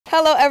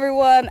Hello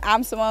everyone,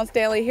 I'm Symone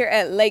Stanley here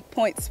at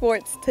LakePoint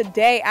Sports.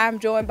 Today I'm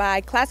joined by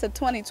class of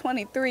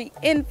 2023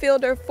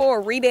 infielder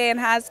for Redan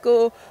High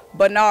School,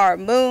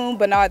 Bernard Moon.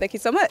 Bernard, thank you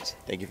so much.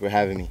 Thank you for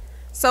having me.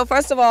 So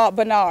first of all,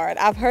 Bernard,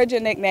 I've heard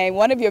your nickname,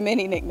 one of your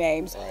many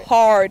nicknames,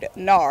 Hard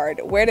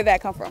Nard. Where did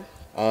that come from?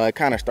 It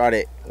kind of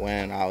started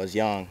when I was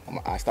young.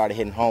 I started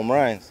hitting home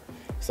runs.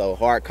 So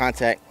hard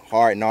contact,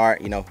 hard Nard,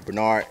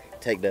 Bernard,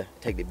 take the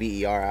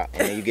B-E-R out,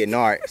 and then you get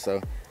Nard,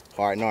 so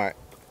hard Nard.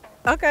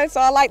 Okay, so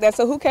I like that.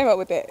 So who came up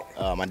with that?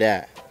 My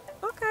dad.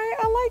 Okay,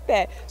 I like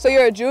that. So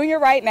you're a junior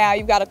right now.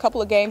 You've got a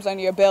couple of games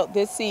under your belt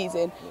this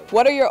season.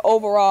 What are your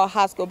overall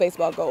high school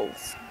baseball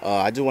goals?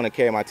 I just want to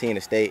carry my team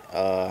to state,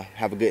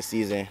 have a good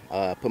season,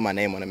 put my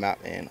name on the map,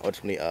 and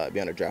ultimately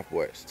be on the draft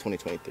boards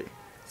 2023.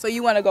 So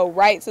you want to go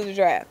right to the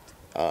draft?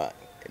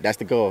 That's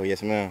the goal,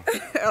 yes ma'am.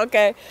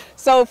 Okay.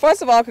 So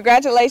first of all,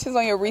 congratulations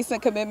on your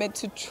recent commitment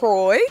to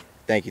Troy.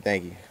 Thank you,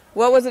 thank you.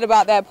 What was it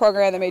about that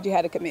program that made you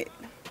have to commit?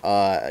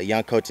 A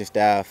young coaching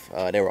staff,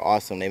 they were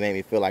awesome. They made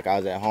me feel like I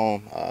was at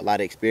home, a lot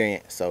of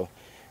experience, so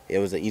it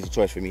was an easy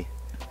choice for me.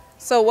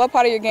 So what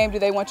part of your game do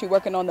they want you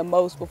working on the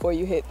most before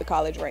you hit the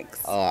college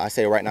ranks? I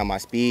say right now my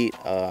speed,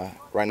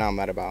 right now I'm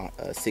at about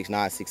 6'9",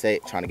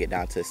 6'8", trying to get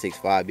down to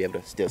 6'5", be able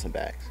to steal some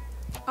bags.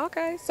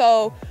 Okay,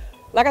 so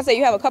like I said,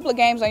 you have a couple of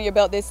games on your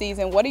belt this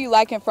season. What are you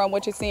liking from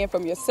what you're seeing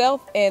from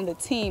yourself and the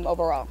team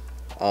overall?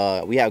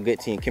 We have good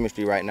team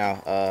chemistry right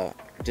now,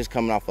 just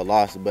coming off a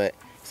loss, but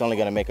it's only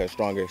going to make us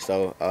stronger.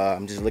 So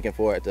I'm just looking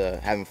forward to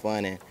having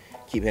fun and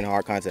keep hitting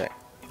hard contact.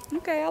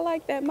 Okay, I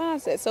like that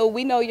mindset. So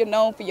we know you're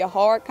known for your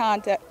hard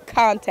contact,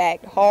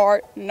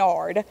 hard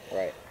Nard.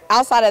 Right.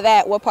 Outside of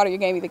that, what part of your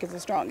game do you think is the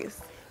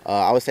strongest?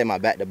 I would say my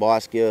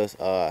bat-to-ball skills,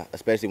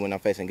 especially when I'm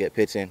facing good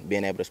pitching,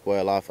 being able to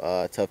spoil off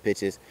tough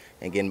pitches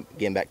and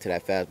getting back to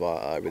that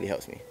fastball really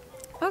helps me.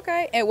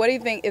 Okay, and what do you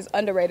think is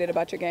underrated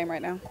about your game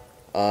right now?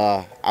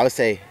 I would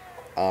say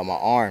my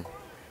arm.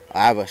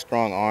 I have a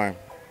strong arm.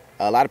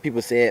 A lot of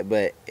people say it,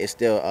 but it's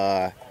still,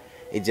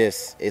 it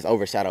just is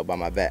overshadowed by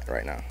my bat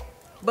right now.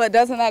 But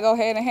doesn't that go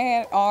hand in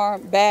hand?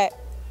 Arm, bat,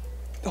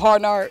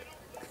 hard Nard?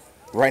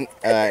 Right,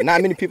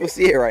 not many people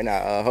see it right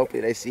now.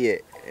 Hopefully they see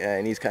it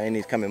in these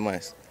coming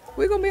months.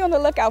 We're going to be on the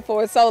lookout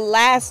for it. So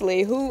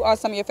lastly, who are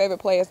some of your favorite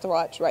players to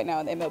watch right now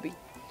in the MLB?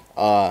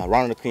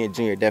 Ronald Acuna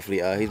Jr.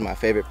 definitely. He's my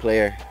favorite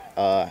player.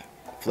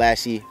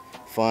 Flashy,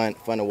 fun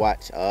to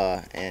watch,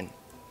 and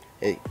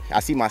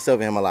I see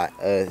myself in him a lot,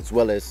 as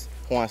well as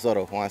Juan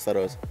Soto. Juan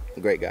Soto's a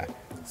great guy.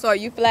 So are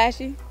you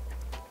flashy?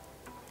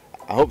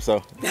 I hope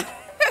so.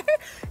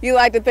 You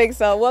like to think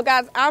so. Well,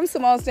 guys, I'm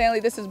Symone Stanley.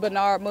 This is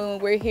Bernard Moon.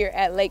 We're here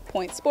at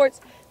LakePoint Sports.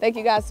 Thank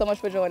you guys so much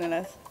for joining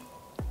us.